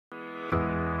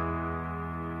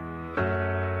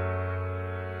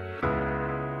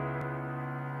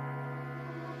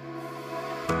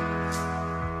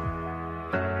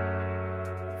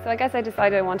So I guess I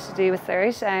decided I wanted to do a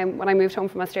cert. When I moved home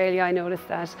from Australia, I noticed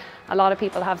that a lot of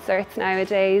people have certs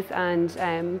nowadays, and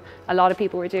a lot of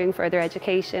people were doing further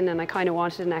education, and I kind of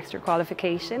wanted an extra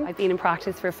qualification. I've been in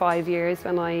practice for 5 years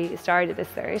when I started this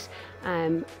cert,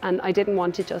 and I didn't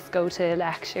want to just go to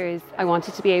lectures. I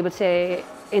wanted to be able to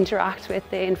interact with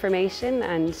the information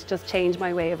and just change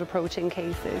my way of approaching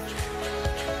cases.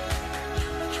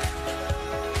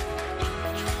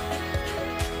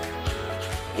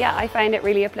 Yeah, I find it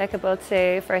really applicable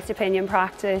to first opinion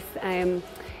practice.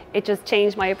 It just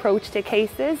changed my approach to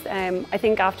cases. I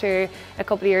think after a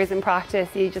couple of years in practice,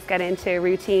 you just get into a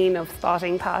routine of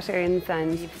spotting patterns,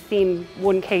 and you've seen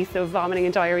one case of vomiting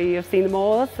and diarrhea, you've seen them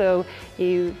all, so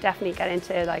you definitely get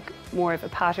into like more of a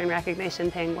pattern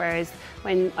recognition thing, whereas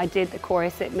when I did the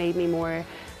course, it made me more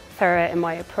thorough in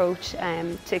my approach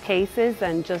to cases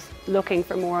and just looking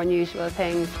for more unusual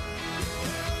things.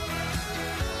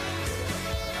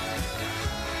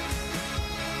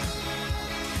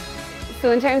 So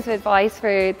in terms of advice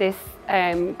for this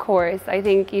course, I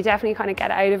think you definitely kind of get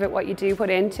out of it what you do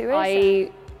put into it. I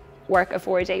work a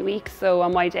 4-day week, so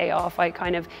on my day off I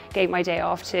kind of gave my day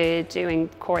off to doing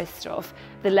course stuff.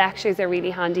 The lectures are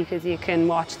really handy because you can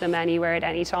watch them anywhere at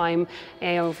any time.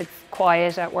 You know, if it's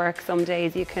quiet at work some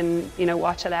days you can, you know,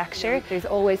 watch a lecture. There's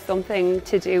always something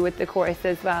to do with the course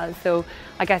as well, so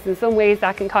I guess in some ways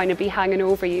that can kind of be hanging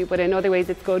over you, but in other ways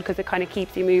it's good because it kind of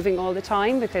keeps you moving all the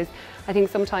time, because I think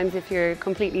sometimes if you're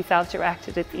completely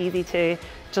self-directed it's easy to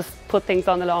just put things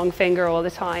on the long finger all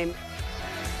the time.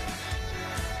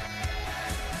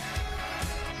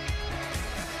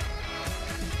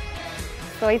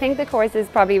 So I think the course is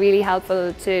probably really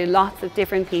helpful to lots of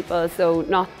different people, so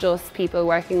not just people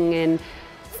working in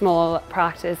small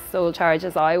practice sole charge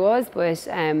as I was, but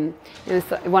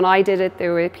when I did it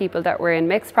there were people that were in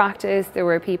mixed practice, there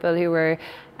were people who were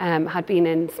had been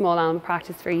in small animal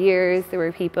practice for years, there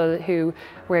were people who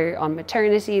were on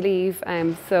maternity leave,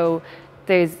 so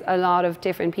there's a lot of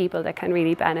different people that can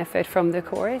really benefit from the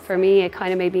course. For me, it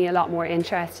kind of made me a lot more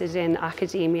interested in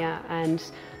academia, and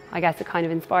I guess it kind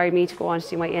of inspired me to go on to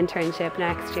do my internship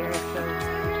next year. So.